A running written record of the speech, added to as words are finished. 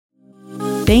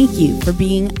Thank you for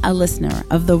being a listener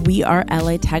of the We Are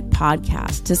LA Tech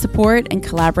podcast. To support and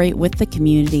collaborate with the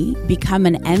community, become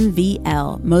an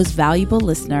MVL Most Valuable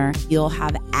Listener. You'll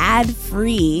have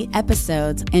ad-free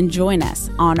episodes and join us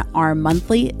on our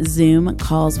monthly Zoom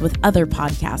calls with other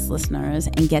podcast listeners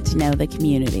and get to know the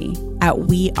community at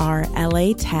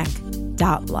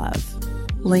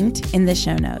WeAreLATech.love. Linked in the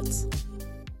show notes.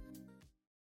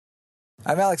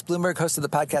 I'm Alex Bloomberg, host of the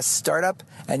podcast Startup,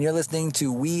 and you're listening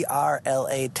to We Are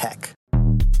LA Tech.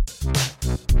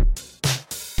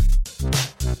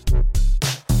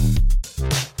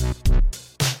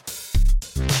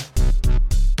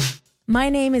 My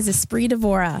name is Esprit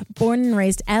Devora, born and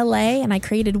raised LA, and I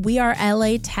created We Are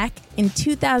LA Tech in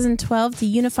 2012 to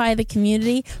unify the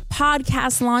community.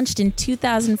 Podcast launched in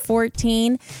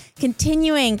 2014,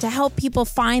 continuing to help people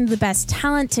find the best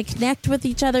talent, to connect with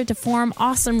each other, to form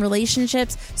awesome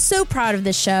relationships. So proud of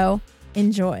this show.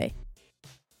 Enjoy.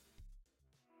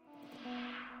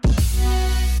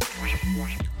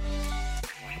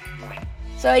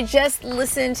 So I just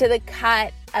listened to the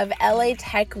cut of LA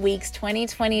Tech Week's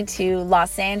 2022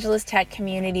 Los Angeles Tech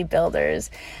Community Builders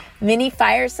mini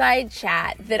fireside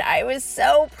chat that I was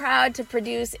so proud to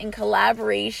produce in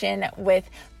collaboration with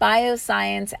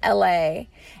Bioscience LA.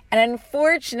 And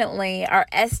unfortunately, our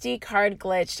SD card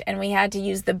glitched and we had to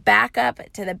use the backup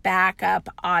to the backup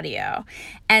audio.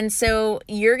 And so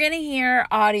you're going to hear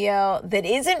audio that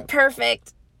isn't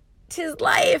perfect. 'Tis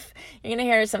life. You're going to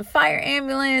hear some fire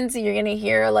ambulance. You're going to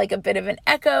hear like a bit of an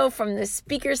echo from the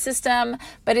speaker system,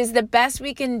 but it's the best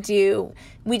we can do.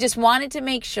 We just wanted to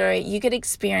make sure you could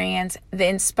experience the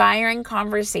inspiring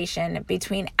conversation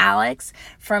between Alex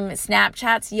from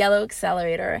Snapchat's Yellow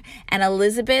Accelerator and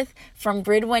Elizabeth from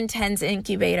Grid 110's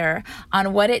Incubator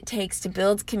on what it takes to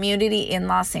build community in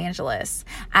Los Angeles.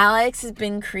 Alex has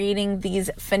been creating these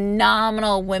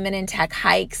phenomenal women in tech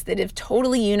hikes that have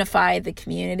totally unified the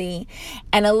community.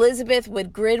 And Elizabeth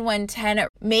with Grid 110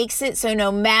 makes it so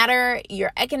no matter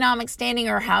your economic standing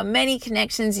or how many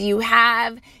connections you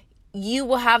have, you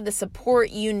will have the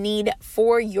support you need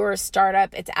for your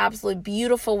startup. It's absolutely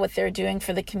beautiful what they're doing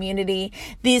for the community.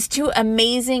 These two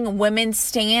amazing women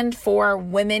stand for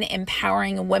women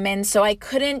empowering women. So I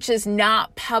couldn't just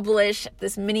not publish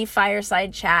this mini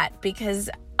fireside chat because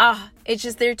it's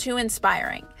just, they're too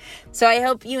inspiring. So I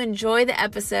hope you enjoy the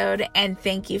episode and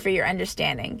thank you for your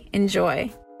understanding.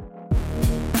 Enjoy.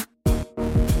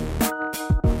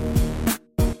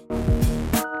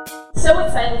 So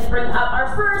excited to bring up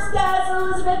our first guests,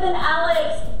 Elizabeth and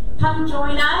Alex. Come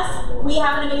join us. We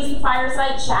have an amazing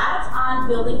fireside chat on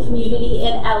building community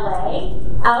in LA.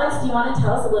 Alex, do you want to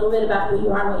tell us a little bit about who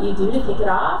you are and what you do to kick it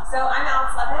off? So I'm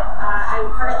Alex Levitt. I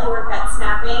currently work at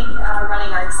Snap Inc.,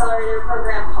 running our accelerator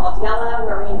program called Yella,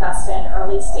 where we invest in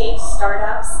early stage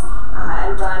startups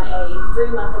and run a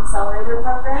 3-month accelerator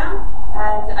program.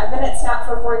 And I've been at Snap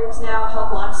for 4 years now,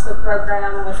 helped launch the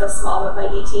program with a small but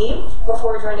mighty team.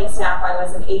 Before joining Snap, I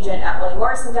was an agent at William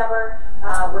Morris Endeavor,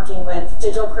 working with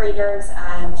digital creators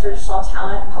and traditional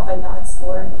talent, helping them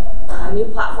explore new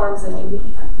platforms and new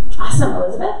media. Awesome,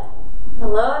 Elizabeth.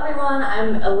 Hello everyone,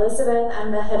 I'm Elizabeth.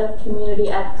 I'm the head of community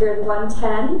at Grid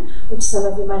 110, which some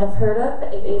of you might have heard of.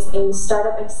 It is a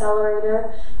startup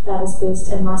accelerator that is based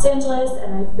in Los Angeles,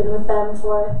 and I've been with them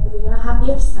for 3.5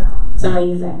 years now. It's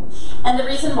amazing. And the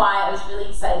reason why I was really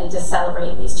excited to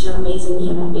celebrate these two amazing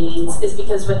human beings is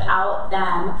because without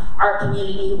them, our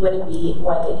community wouldn't be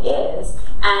what it is.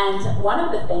 And one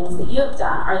of the things that you have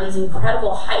done are these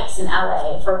incredible hikes in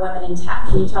LA for women in tech.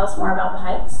 Can you tell us more about the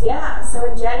hikes? Yeah, so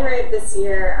in January of this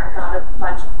year, I got a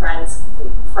bunch of friends who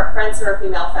are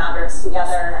female founders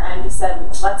together and just said,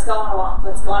 let's go on a walk,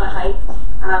 let's go on a hike.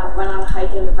 We went on a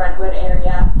hike in the Redwood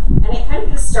area, and it kind of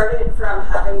just started from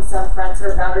having some friends who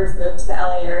are founders move to the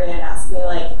LA area and ask me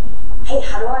like, hey,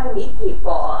 how do I meet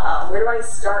people? Where do I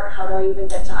start? How do I even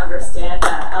get to understand the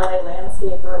LA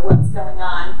landscape or what's going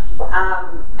on?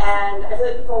 And I feel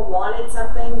like people wanted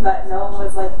something, but no one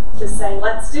was like just saying,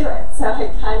 let's do it. So I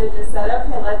kind of just said,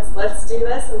 okay, let's do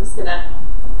this. I'm just gonna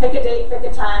pick a date, pick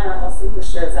a time, and we'll see who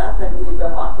shows up. And we've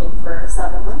been walking for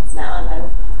 7 months now. And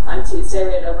then on Tuesday,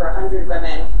 we had over 100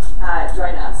 women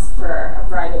join us for a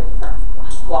variety of different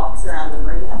walks around the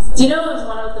marina. So do you know it was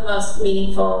one of the most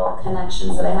meaningful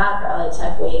connections that I had for LA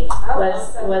Tech Week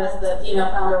was the female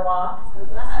founder walk.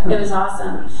 It was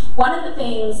awesome. One of the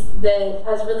things that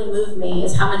has really moved me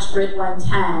is how much Grid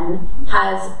 110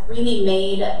 has really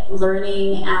made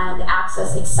learning and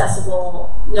access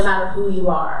accessible no matter who you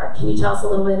are. Can you tell us a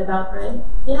little bit about Grid?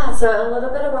 Yeah, so a little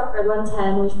bit about Grid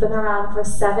 110. We've been around for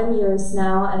 7 years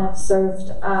now and have served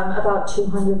about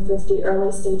 250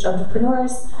 early stage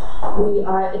entrepreneurs. We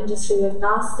are industry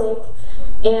agnostic.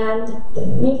 And the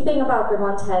neat thing about Grid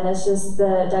 110 is just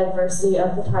the diversity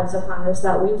of the types of founders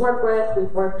that we work with.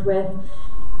 We've worked with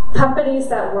companies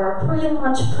that were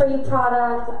pre-launch,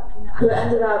 pre-product, who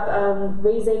ended up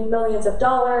raising millions of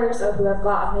dollars, or who have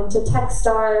gotten into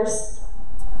Techstars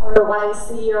or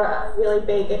YC or really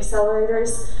big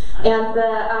accelerators, and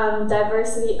the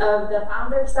diversity of the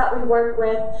founders that we work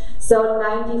with. So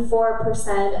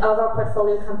 94% of our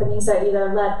portfolio companies are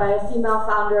either led by a female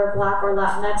founder, Black or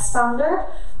Latinx founder,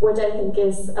 which I think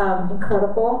is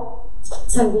incredible.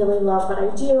 So I really love what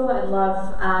I do and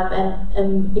love and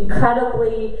am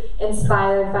incredibly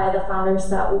inspired by the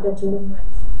founders that we get to work with.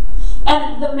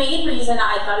 And the main reason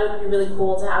I thought it would be really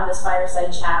cool to have this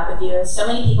fireside chat with you is so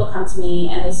many people come to me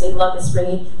and they say, look,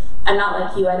 Esprit, I'm not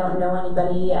like you, I don't know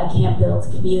anybody, I can't build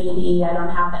community, I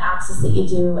don't have the access that you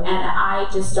do, and I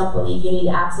just don't believe you need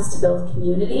access to build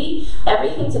community.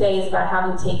 Everything today is about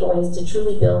having takeaways to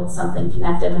truly build something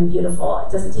connective and beautiful.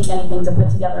 It doesn't take anything to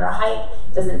put together a hike,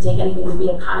 it doesn't take anything to be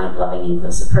a kind, loving,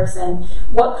 inclusive person.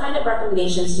 What kind of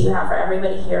recommendations do you have for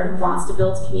everybody here who wants to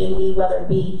build community, whether it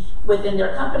be within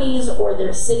their companies or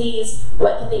their cities?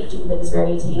 What can they do that is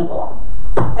very attainable?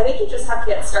 I think you just have to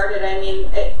get started. I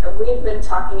mean, we've been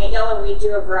talking at Yellow. We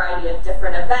do a variety of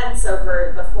different events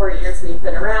over the 4 years we've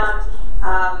been around,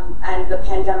 and the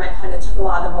pandemic kind of took a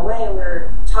lot of them away. And we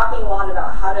were talking a lot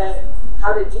about how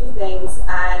to do things,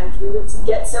 and we would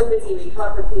get so busy. We'd come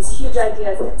up with these huge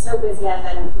ideas, get so busy, and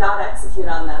then not execute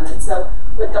on them. And so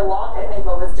with the walk, I think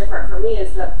what was different for me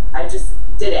is that I just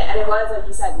did it. And it was, like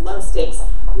you said, low stakes.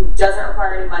 Doesn't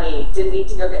require any money, didn't need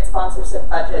to go get sponsorship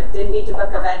budget, didn't need to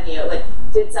book a venue, like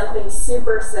did something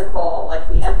super simple, like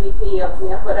the MVP of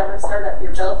whatever startup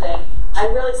you're building,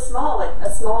 and really small, like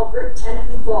a small group, 10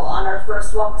 people on our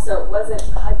first walk, so it wasn't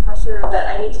high pressure that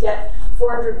I need to get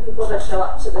 400 people to show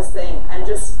up to this thing, and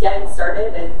just getting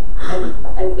started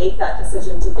and make that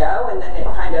decision to go, and then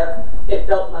it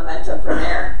built momentum from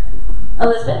there.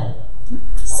 Elizabeth?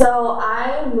 So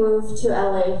I moved to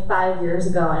LA 5 years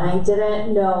ago, and I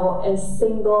didn't know a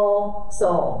single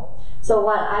soul. So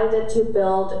what I did to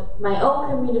build my own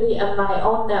community and my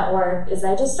own network is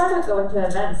I just started going to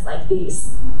events like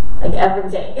these, like every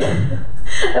day.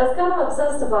 I was kind of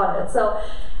obsessed about it. So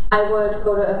I would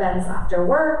go to events after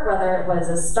work, whether it was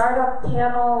a startup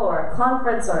panel or a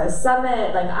conference or a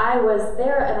summit. Like I was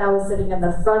there and I was sitting in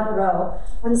the front row.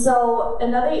 And so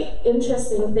another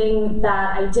interesting thing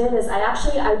that I did is I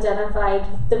actually identified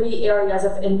 3 areas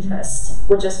of interest,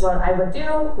 which is what I would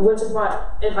do, which is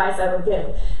what advice I would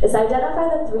give, is identify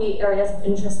the 3 areas of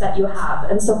interest that you have.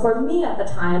 And so for me at the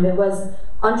time, it was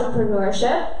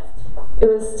entrepreneurship, it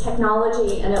was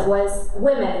technology, and it was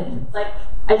women. Like,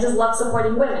 I just love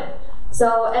supporting women.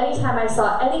 So anytime I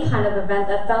saw any kind of event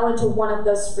that fell into one of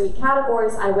those 3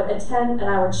 categories, I would attend and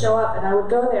I would show up and I would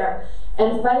go there.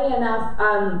 And funny enough,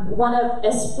 one of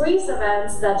Esprit's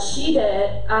events that she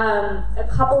did a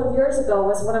couple of years ago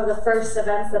was one of the first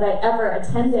events that I ever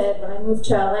attended when I moved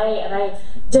to LA, and I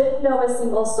didn't know a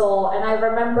single soul. And I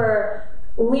remember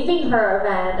leaving her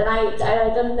event, and I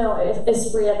didn't know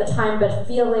Esprit at the time, but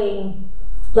feeling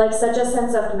like such a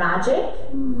sense of magic.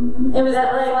 It was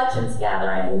at Elections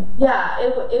Gathering. Yeah,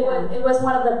 it was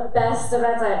one of the best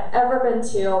events I've ever been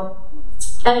to.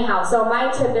 Anyhow, so my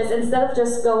tip is, instead of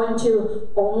just going to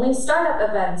only startup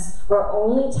events or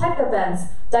only tech events,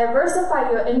 diversify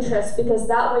your interests, because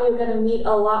that way you're going to meet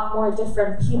a lot more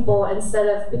different people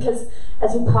because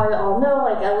as you probably all know,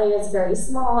 like LA is very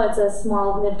small, it's a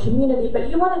small knit community, but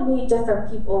you want to meet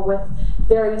different people with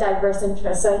very diverse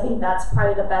interests. So I think that's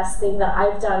probably the best thing that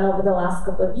I've done over the last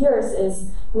couple of years, is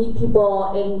meet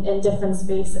people in different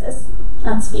spaces.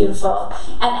 That's beautiful.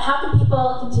 And how can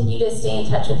people continue to stay in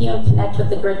touch with you and connect with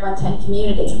the Grid 110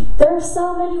 community? There are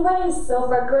so many ways. So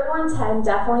for Grid 110,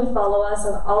 definitely follow us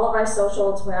on all of our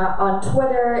socials. We're on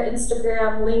Twitter,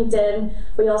 Instagram, LinkedIn.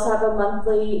 We also have a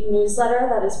monthly newsletter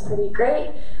that is pretty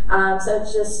great. So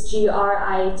it's just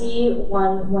GRID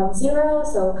 110.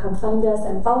 So come find us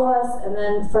and follow us. And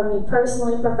then for me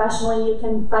personally, professionally, you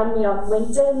can find me on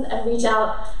LinkedIn and reach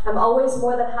out. I'm always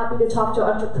more than happy to talk to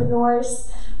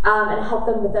entrepreneurs and help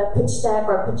them with their pitch deck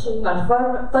or pitching on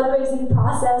fundraising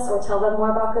process, or tell them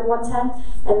more about Grid 110.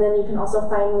 And then you can also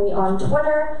find me on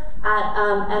Twitter at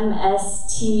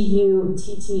MSTUTTASS,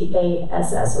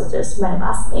 which is my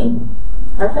last name.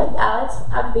 Perfect. Alex,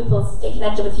 how can people stay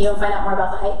connected with you and find out more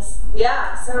about the hikes?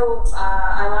 Yeah, so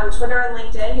I'm on Twitter and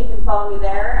LinkedIn. You can follow me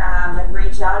there and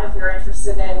reach out if you're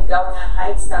interested in going on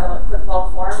hikes. Got a quick little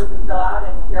form you can fill out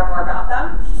and hear more about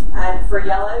them. And for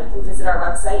Yellow, you can visit our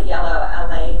website,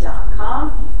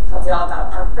 yellowla.com. It tells you all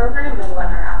about our program and when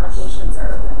our applications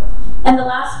are open. And the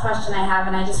last question I have,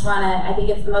 and I think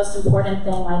it's the most important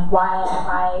thing, like, why have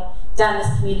I done this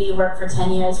community work for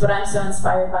 10 years? What I'm so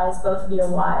inspired by is both of your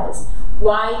whys.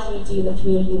 Why do you do the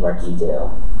community work you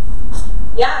do?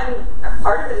 Yeah, I mean,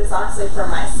 part of it is honestly for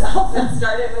myself. It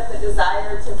started with a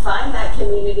desire to find that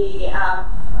community,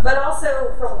 but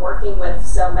also from working with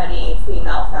so many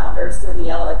female founders through the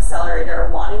Yellow Accelerator,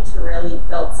 wanting to really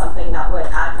build something that would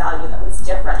add value that was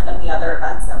different than the other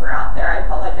events that were out there. I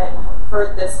felt like I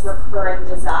heard this recurring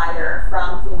desire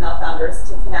from female founders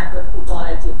to connect with people on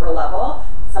a deeper level.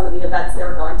 Some of the events they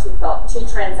were going to felt too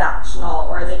transactional,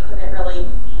 or they couldn't really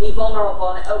be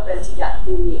vulnerable and open to get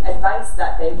the advice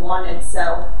that they wanted.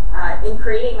 So in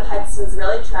creating the hikes was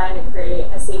really trying to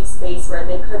create a safe space where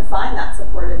they could find that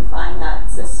support and find that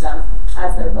system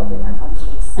as they're building their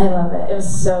companies. I love it. It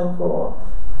was so cool.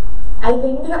 I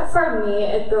think that for me,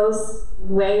 it goes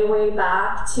way, way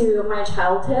back to my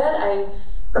childhood. I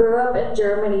grew up in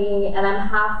Germany and I'm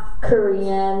half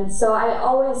Korean, so I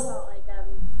always felt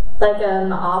like an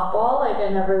oddball, like I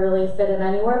never really fit in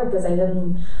anywhere because I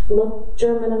didn't look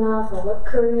German enough or look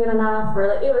Korean enough, or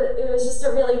like, it was just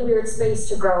a really weird space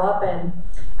to grow up in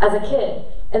as a kid.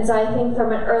 And so I think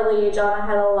from an early age on, I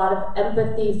had a lot of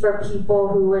empathy for people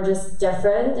who were just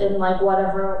different in like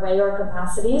whatever way or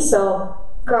capacity. So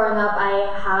growing up,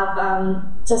 I have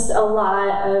just a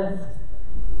lot of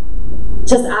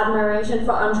just admiration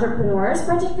for entrepreneurs,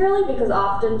 particularly because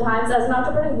oftentimes as an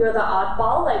entrepreneur, you're the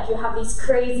oddball. Like, you have these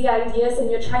crazy ideas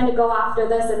and you're trying to go after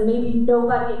this, and maybe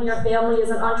nobody in your family is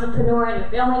an entrepreneur and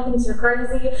your family thinks you're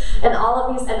crazy and all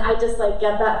of these, and I just like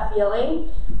get that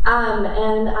feeling.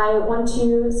 And I want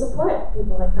to support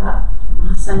people like that.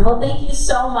 Awesome. Well, thank you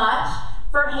so much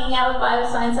for hanging out with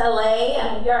Bioscience LA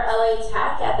and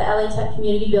WeAreLATech at the LA Tech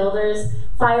Community Builders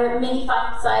mini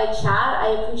Fireside chat. I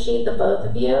appreciate the both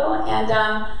of you, and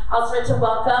I'll start to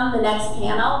welcome the next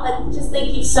panel. But just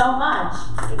thank you so much.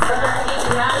 Thanks for being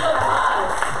round of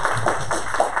applause.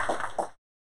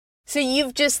 So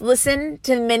you've just listened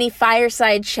to the mini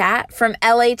Fireside chat from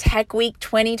LA Tech Week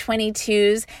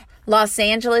 2022's Los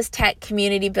Angeles Tech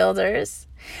Community Builders.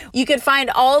 You can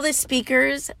find all the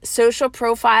speakers, social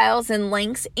profiles, and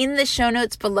links in the show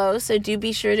notes below, so do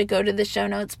be sure to go to the show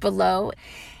notes below.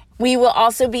 We will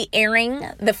also be airing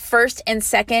the first and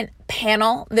second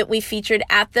panel that we featured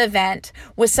at the event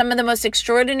with some of the most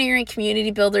extraordinary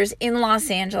community builders in Los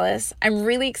Angeles. I'm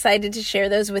really excited to share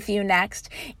those with you next.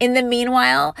 In the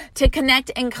meanwhile, to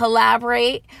connect and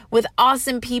collaborate with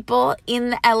awesome people in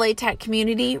the LA Tech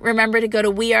community, remember to go to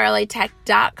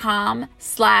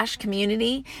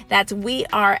WeAreLATech.com/community. That's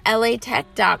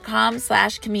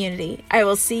WeAreLATech.com/community. I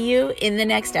will see you in the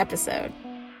next episode.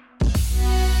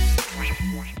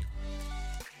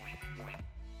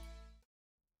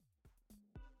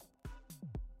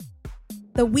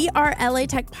 The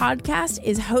WeAreLATech podcast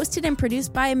is hosted and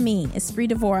produced by me, Esprit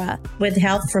Devora, with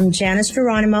help from Janice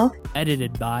Geronimo.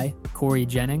 Edited by Corey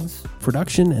Jennings.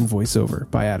 Production and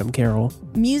voiceover by Adam Carroll.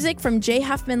 Music from Jay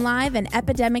Huffman Live and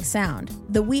Epidemic Sound.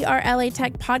 The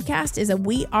WeAreLATech podcast is a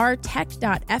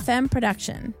WeAreTech.fm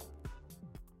production.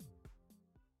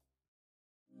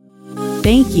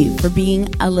 Thank you for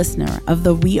being a listener of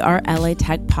the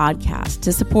WeAreLATech podcast.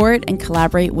 To support and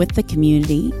collaborate with the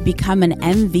community, become an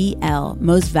MVL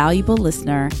Most Valuable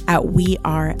Listener at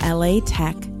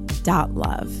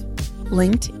WeAreLATech.love.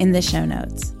 Linked in the show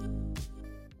notes.